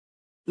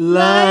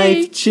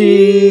Life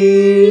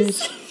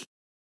cheese!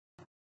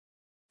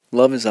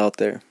 Love is out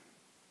there,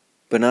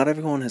 but not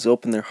everyone has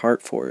opened their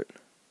heart for it.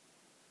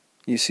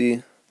 You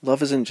see,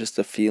 love isn't just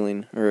a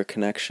feeling or a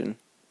connection.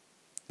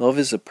 Love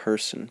is a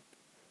person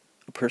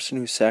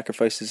who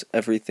sacrifices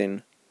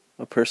everything,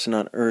 a person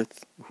on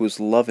earth who is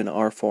love in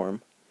our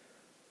form.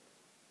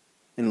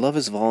 And love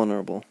is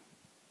vulnerable.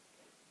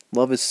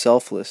 Love is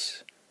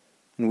selfless,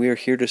 and we are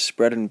here to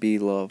spread and be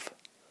love.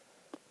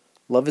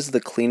 Love is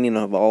the cleaning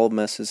of all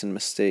messes and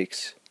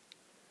mistakes.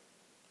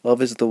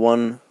 Love is the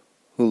one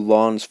who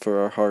longs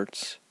for our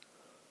hearts.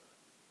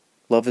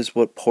 Love is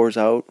what pours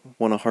out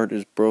when a heart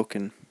is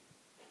broken.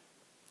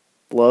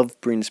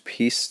 Love brings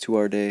peace to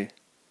our day.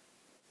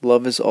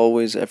 Love is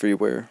always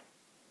everywhere,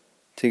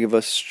 to give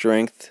us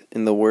strength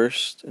in the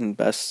worst and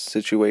best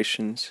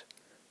situations,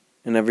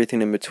 and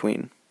everything in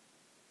between.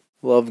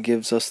 Love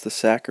gives us the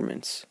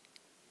sacraments.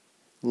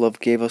 Love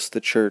gave us the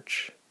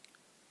church.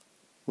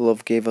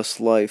 Love gave us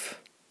life.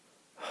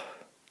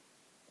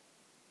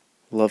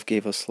 Love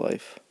gave us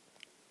life.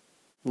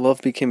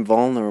 Love became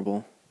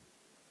vulnerable,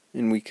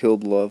 and we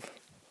killed love.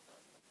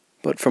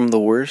 But from the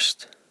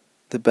worst,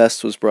 the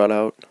best was brought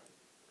out.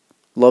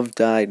 Love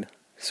died,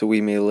 so we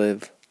may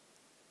live.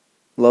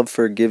 Love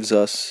forgives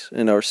us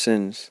in our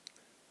sins,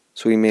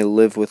 so we may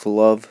live with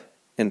love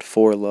and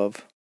for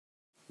love.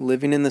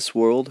 Living in this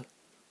world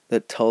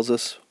that tells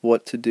us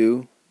what to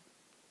do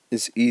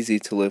is easy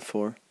to live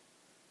for.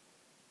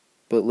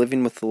 But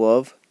living with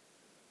love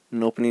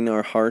and opening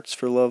our hearts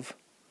for love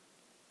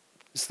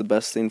is the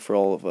best thing for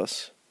all of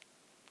us.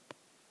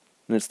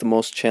 And it's the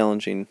most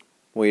challenging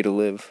way to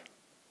live.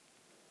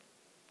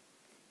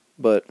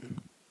 But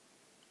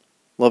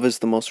love is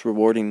the most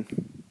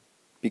rewarding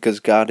because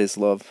God is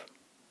love.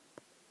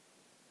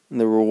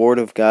 And the reward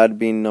of God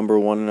being number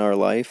one in our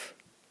life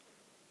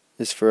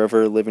is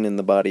forever living in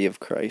the body of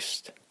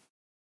Christ.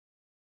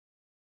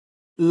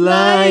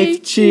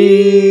 Life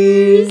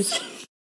cheese!